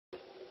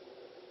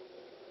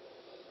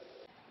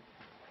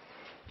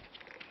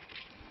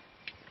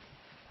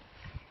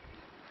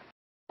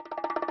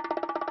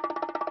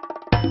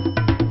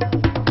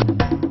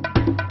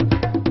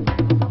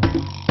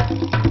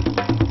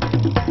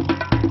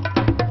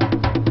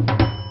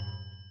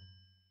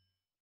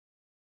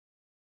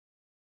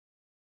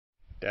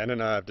Dan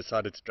and I have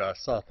decided to drive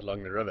south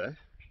along the river,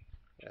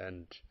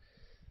 and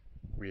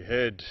we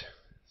heard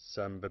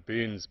some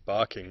baboons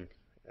barking,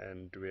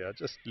 and we are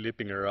just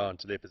looping around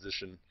to their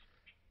position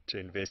to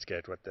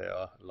investigate what they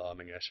are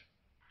alarming at.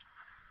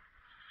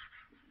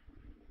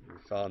 We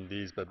found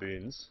these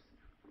baboons.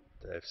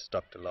 They've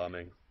stopped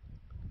alarming.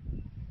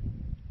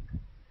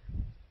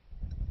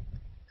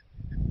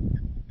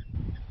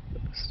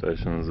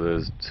 Stations,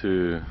 there's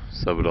two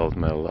subadult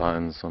male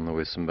lions on the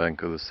western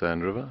bank of the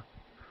Sand River,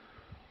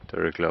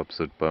 directly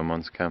opposite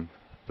Beaumont's camp.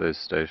 They're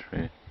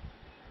stationary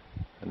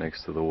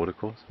next to the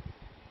watercourse.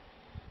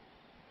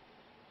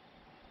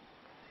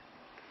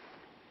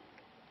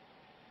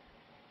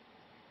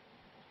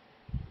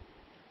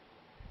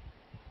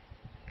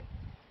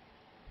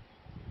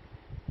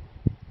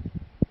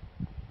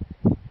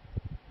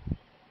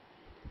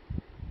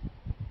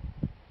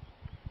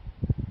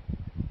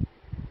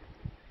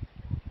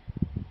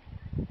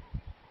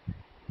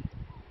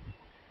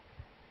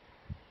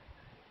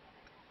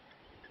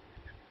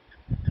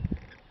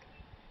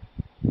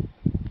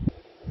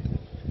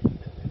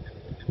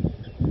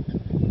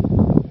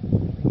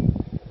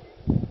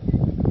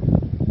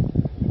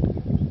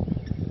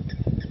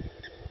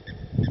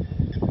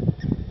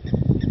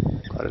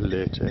 Quite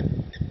alert, eh?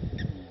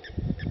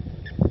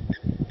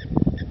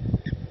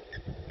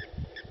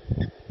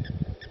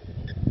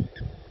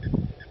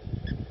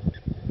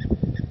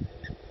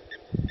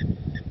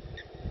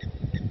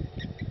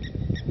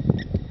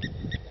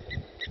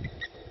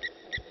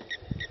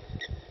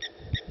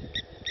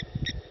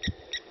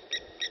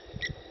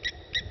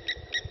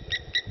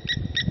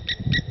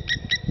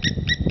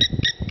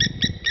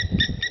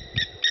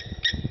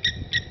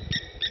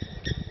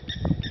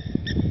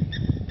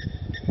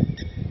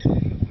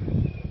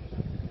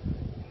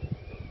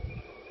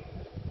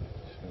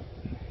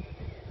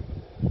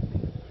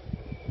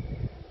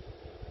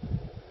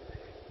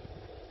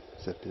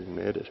 Is that being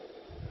murdered?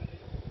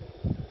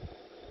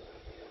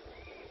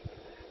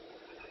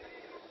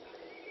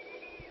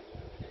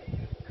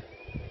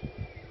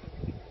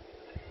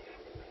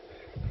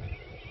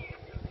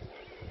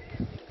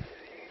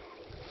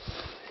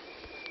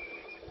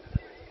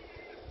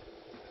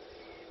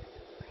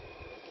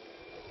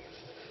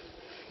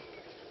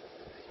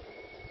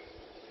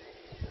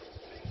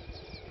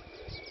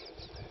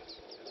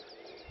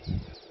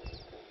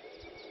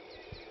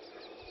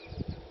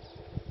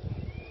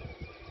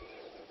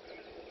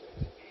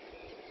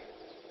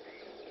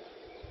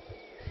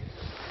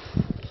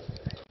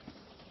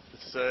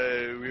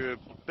 So we were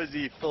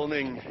busy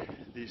filming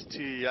these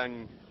two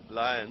young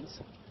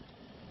lions,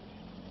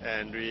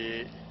 and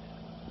we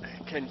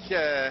can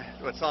hear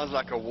what sounds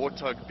like a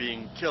warthog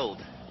being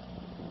killed.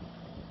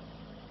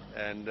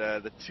 And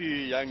the two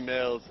young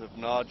males have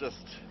now just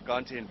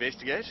gone to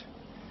investigate,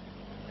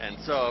 and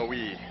so are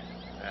we.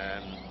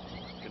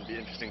 It's going to be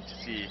interesting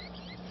to see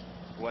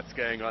what's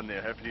going on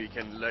there. Hopefully we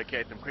can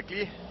locate them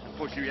quickly.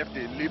 Unfortunately we have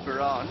to loop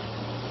around.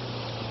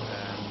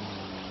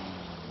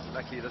 So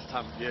luckily this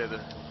time of year the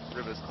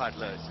river is quite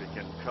low, so we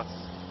can cross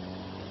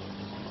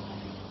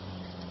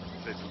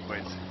certain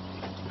points.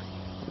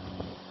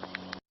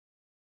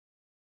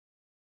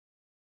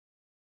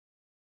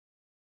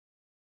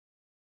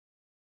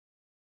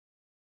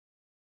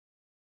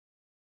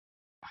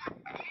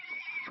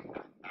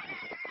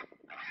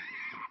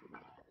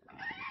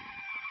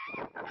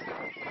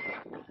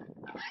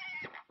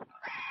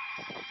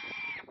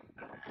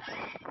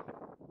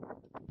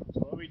 So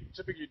what we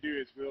typically do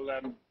is we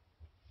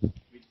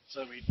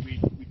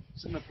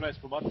sit in a place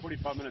for about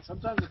 45 minutes.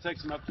 Sometimes it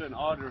takes them up to an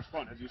hour to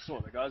respond, as you saw.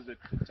 The guys, it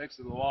takes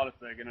a little while if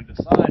they're going to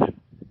decide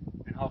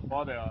and how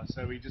far they are.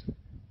 So we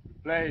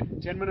play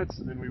 10 minutes,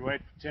 and then we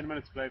wait for 10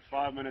 minutes, play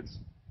 5 minutes,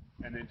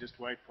 and then just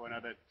wait for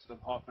another sort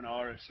of half an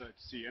hour or so to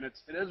see. And it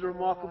is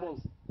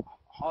remarkable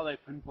how they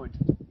pinpoint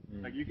it.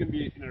 Like you can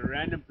be in a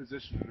random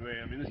position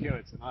where, I mean, here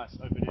it's a nice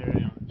open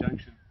area on the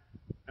junction,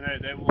 and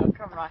they will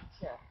come right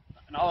here.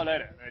 An hour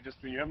later,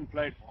 when you haven't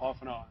played for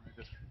half an hour, and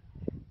they're just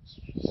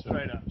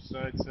straight up. So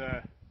it's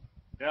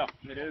yeah,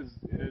 it is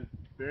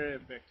very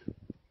effective.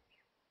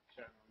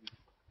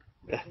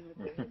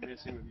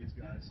 Messing with these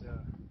guys.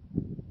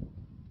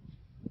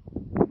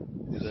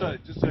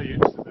 Just so you're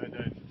interested,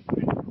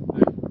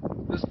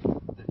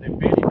 they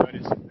barely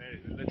noticed it.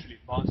 They literally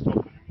bounced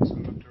off it and we sort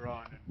of looked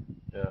around and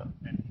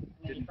then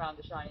he found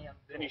the shiny one.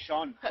 Then he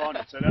found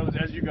it. So that was,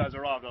 as you guys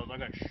arrived, I was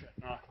like, oh shit,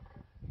 no.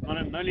 Not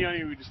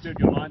only we disturbed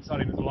your line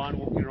sighting, there's a line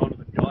walking around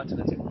with a dart in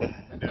it. They're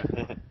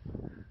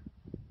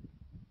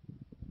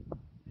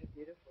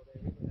beautiful, they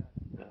really are.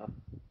 Yeah.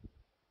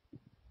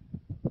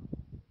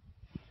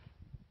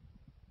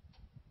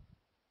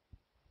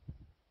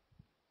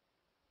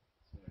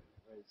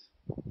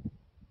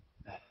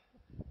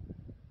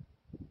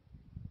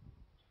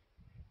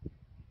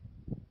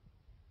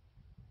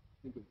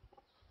 Think of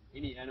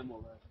any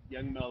animal, a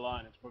young male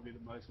lion is probably the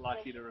most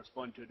likely to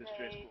respond to a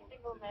distress call.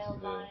 Single male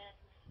lion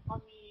on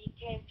the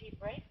KMG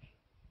break,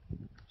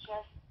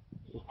 just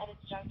at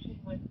its junction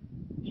with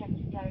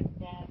Chapter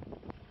Dam.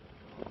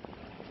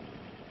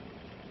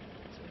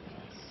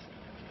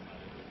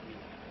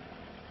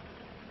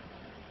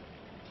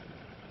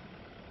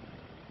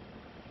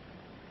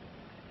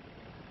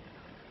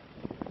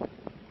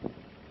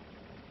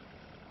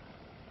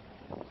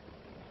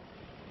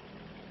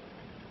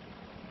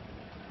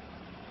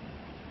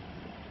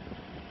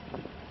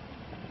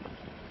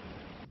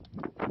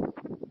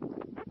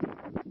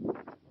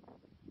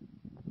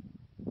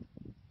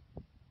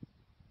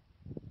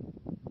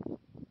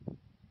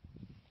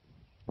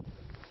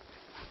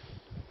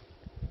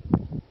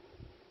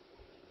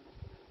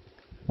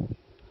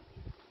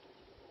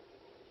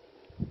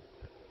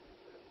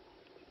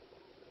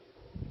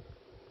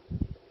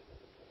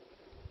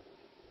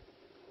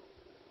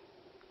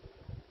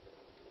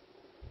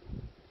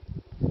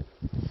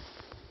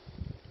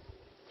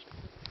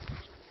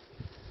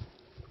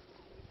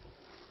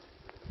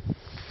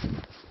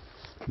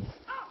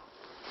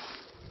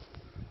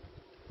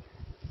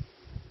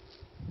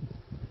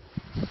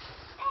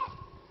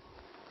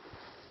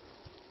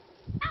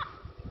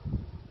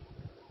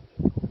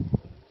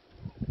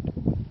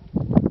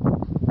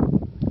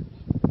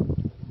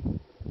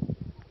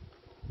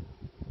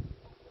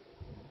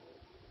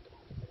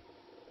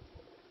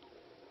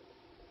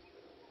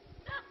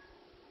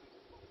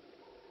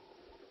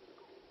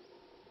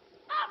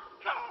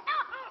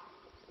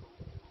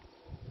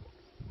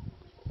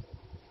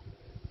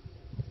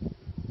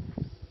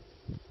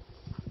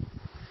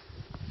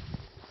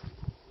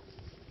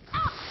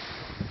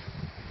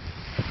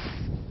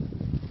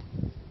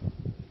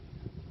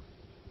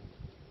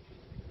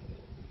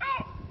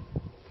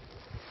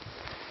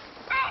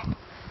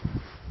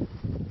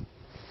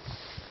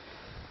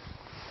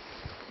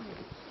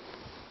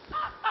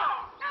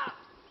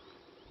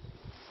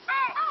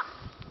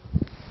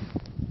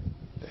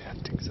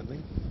 barking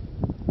something.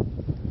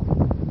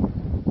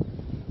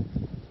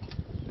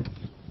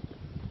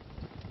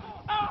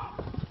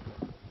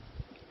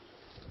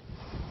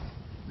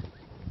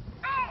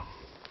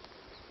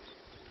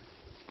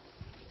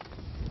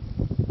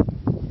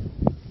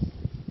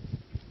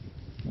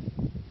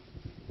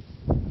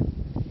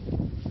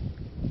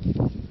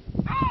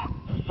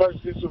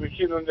 First, this will be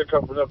keen on the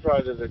Campbell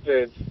Pride as I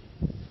said.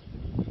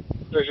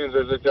 Especially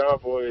there's a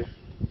Jarboy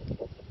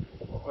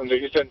on the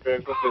eastern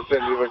bank of the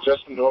Seine River,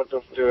 just north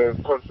of the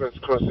Conference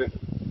Crossing.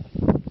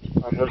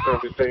 I'm not going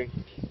to be saying.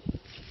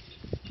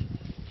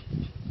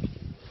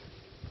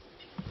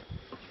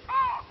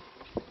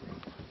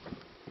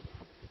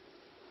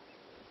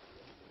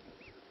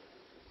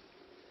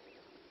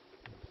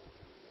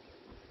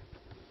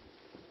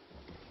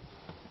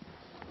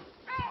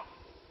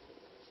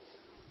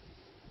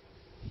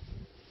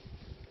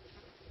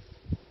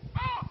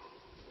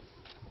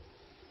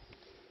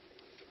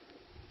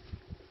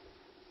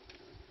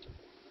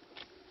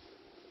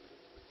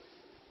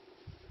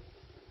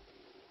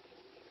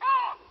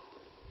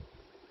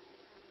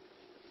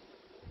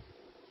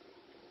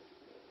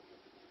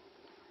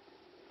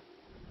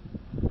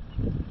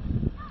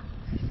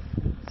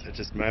 So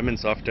just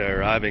moments after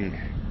arriving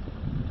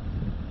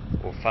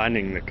or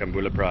finding the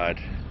Kambula Pride,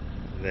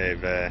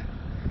 they've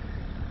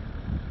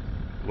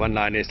one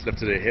lioness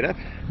lifted her head up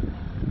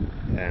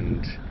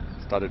and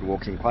started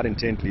walking quite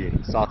intently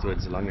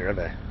southwards along the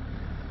river.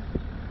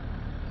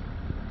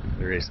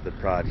 The rest of the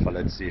pride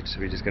followed suit.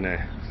 We're just going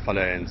to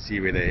follow and see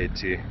where they head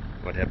to,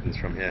 what happens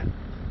from here.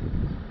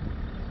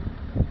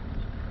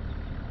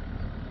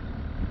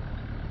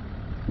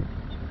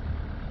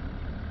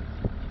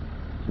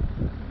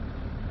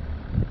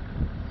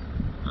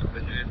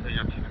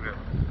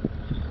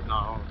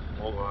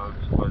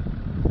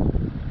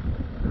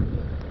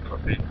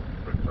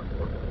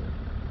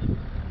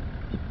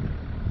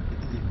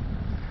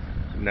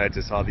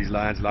 Notice how these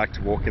lions like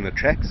to walk in the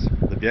tracks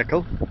of the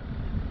vehicle.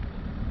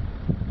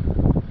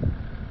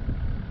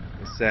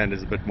 The sand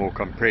is a bit more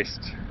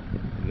compressed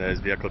in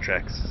those vehicle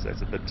tracks, so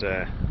it's a bit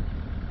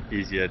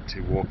easier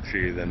to walk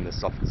through than the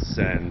soft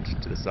sand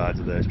to the sides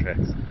of those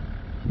tracks.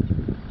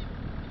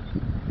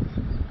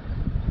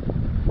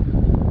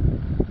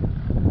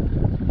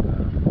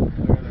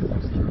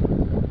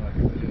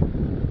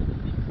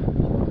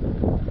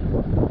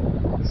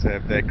 So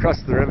if they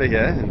cross the river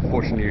here,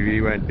 unfortunately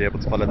we won't be able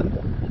to follow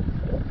them.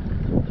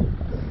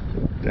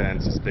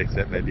 Dan suspects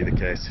that may be the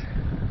case.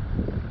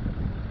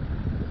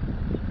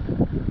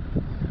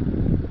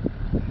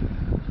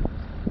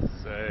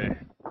 So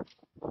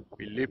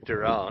we looped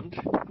around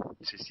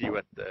to see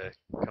what the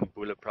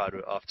Kambula Pride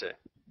were after.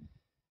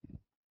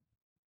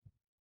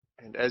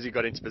 And as we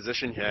got into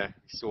position here,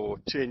 we saw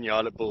two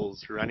Inyala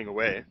bulls running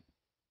away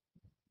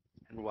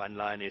and one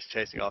lioness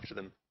chasing after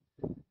them.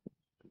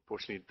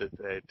 Unfortunately,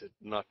 they did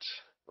not,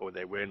 or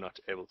they were not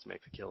able to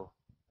make the kill.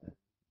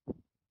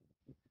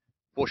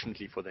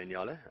 Fortunately for the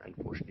Inyala,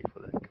 unfortunately for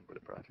the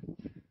Kambula Pride.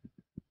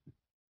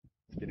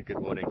 It's been a good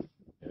morning.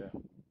 Yeah.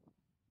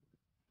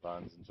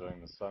 Lions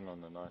enjoying the sun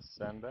on a nice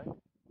sandbank.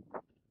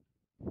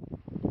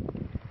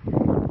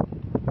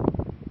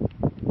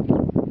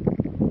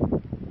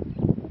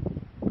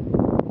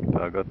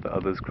 I got the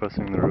others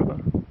crossing the river.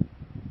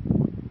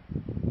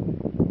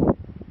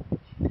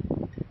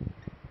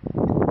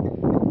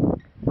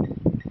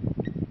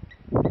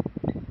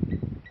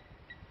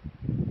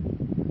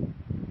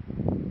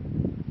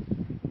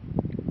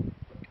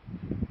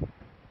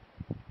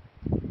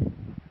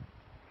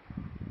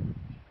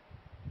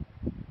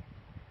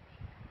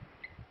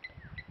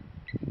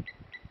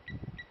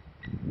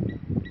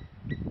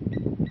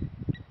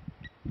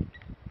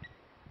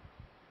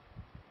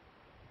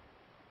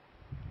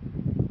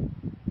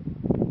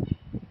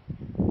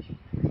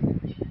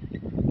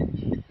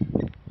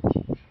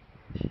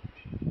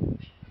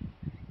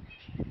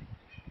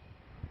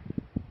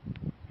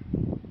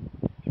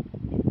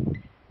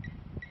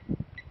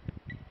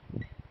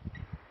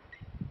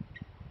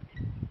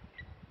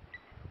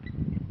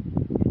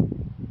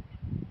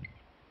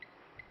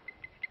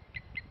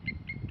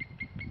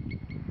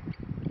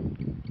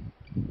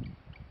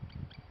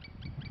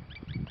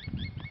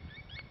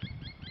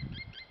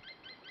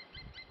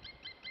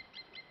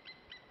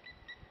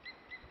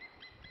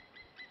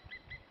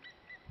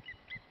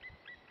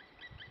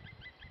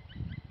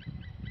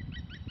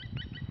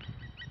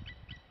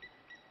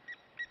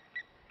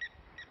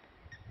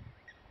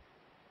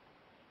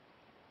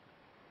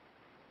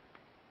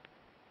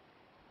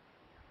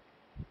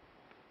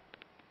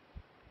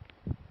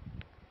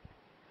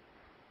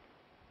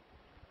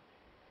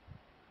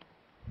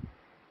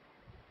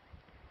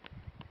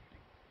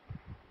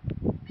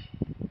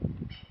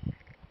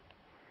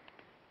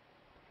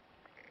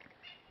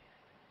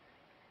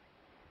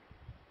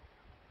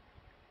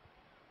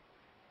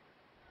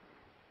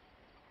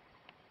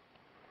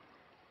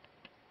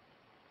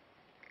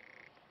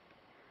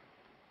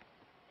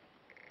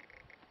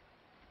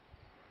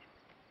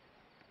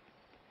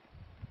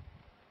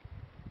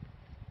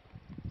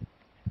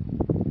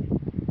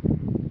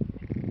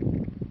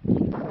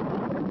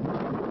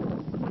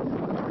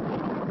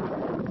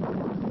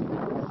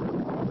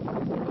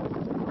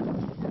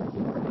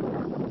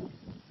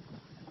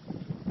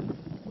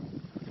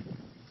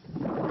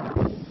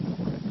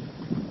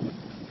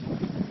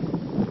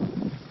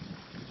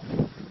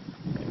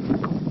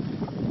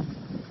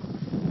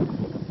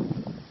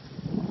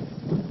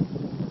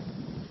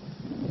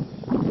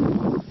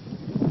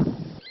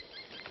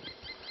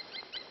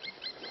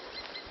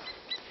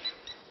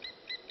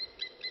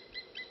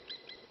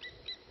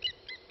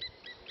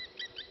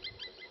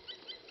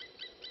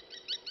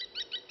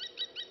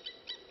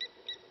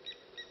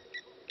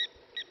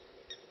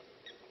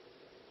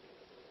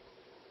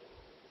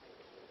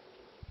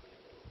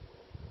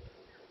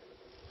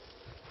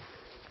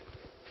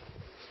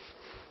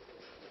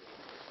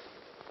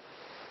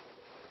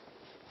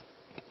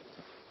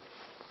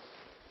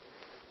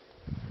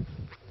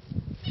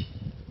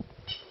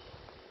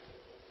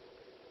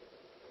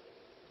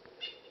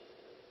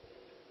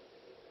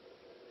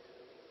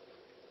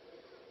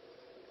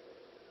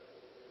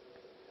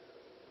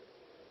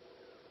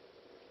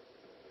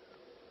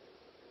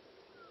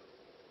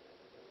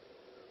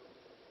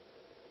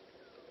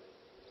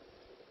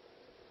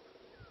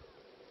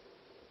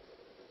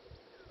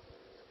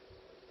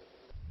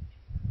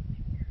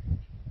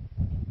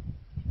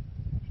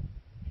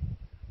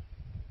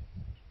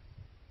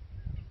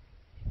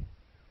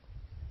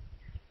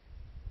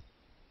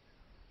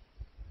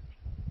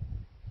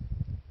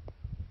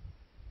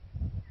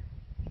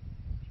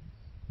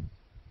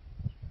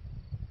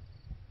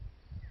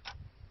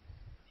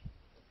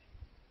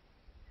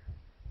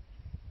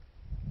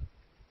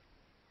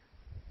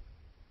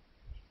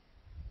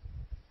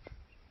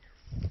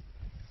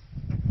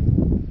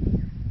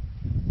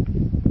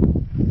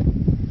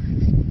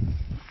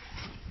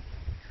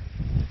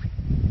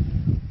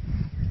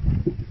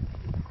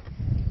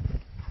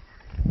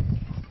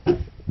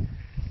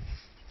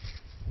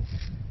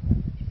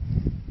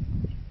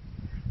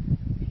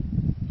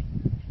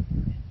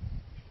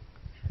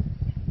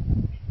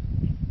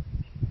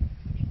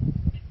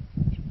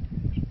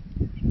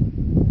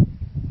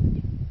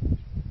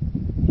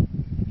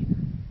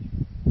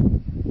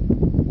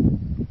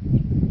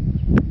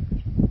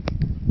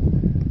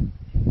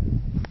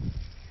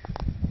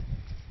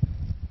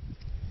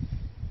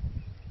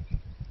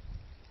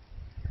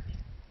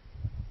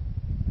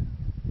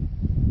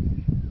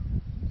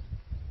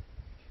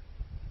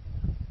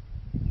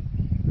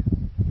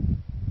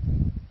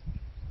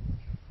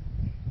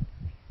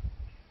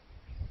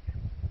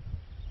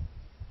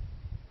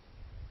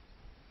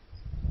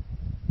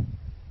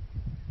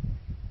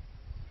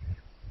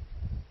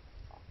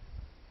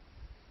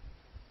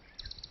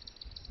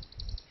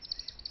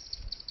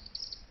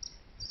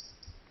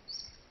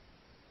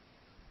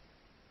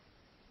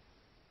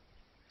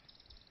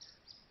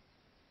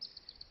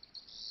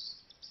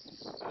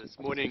 This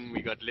morning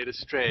we got led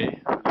astray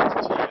with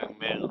two young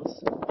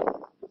males,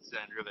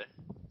 Sand River,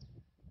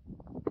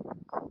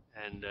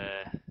 and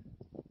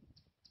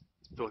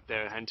thought they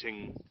were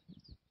hunting,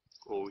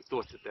 or we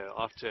thought that they were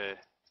after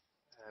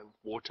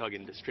a warthog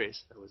in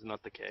distress. That was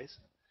not the case.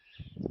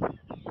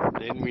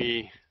 Then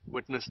we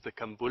witnessed the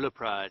Kambula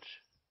Pride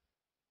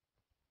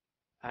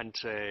hunt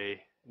a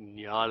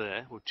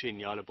nyala, or 2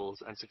 nyala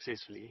bulls,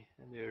 unsuccessfully.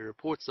 And there are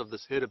reports of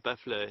this herd of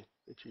buffalo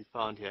that we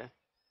found here,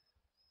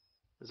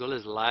 as well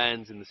as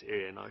lions in this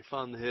area. Now we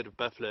found the herd of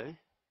buffalo,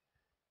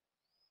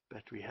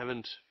 but we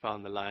haven't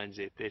found the lions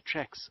yet. Their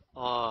tracks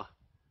are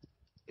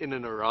in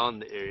and around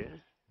the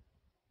area.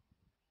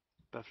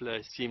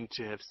 Buffalo seem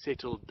to have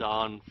settled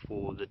down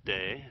for the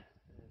day.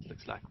 It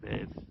looks like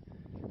they've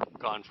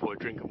gone for a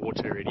drink of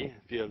water already.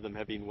 A few of them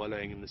have been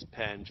wallowing in this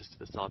pan just to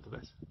the south of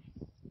us.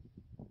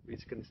 We're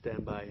just going to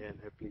stand by here and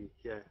hopefully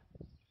hear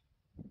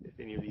if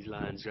any of these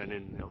lions run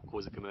in, they'll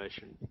cause a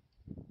commotion.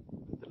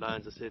 The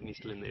lions are certainly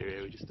still in the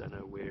area, we just don't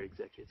know where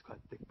exactly. It's quite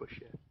thick bush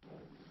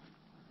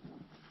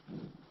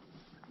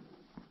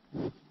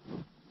here.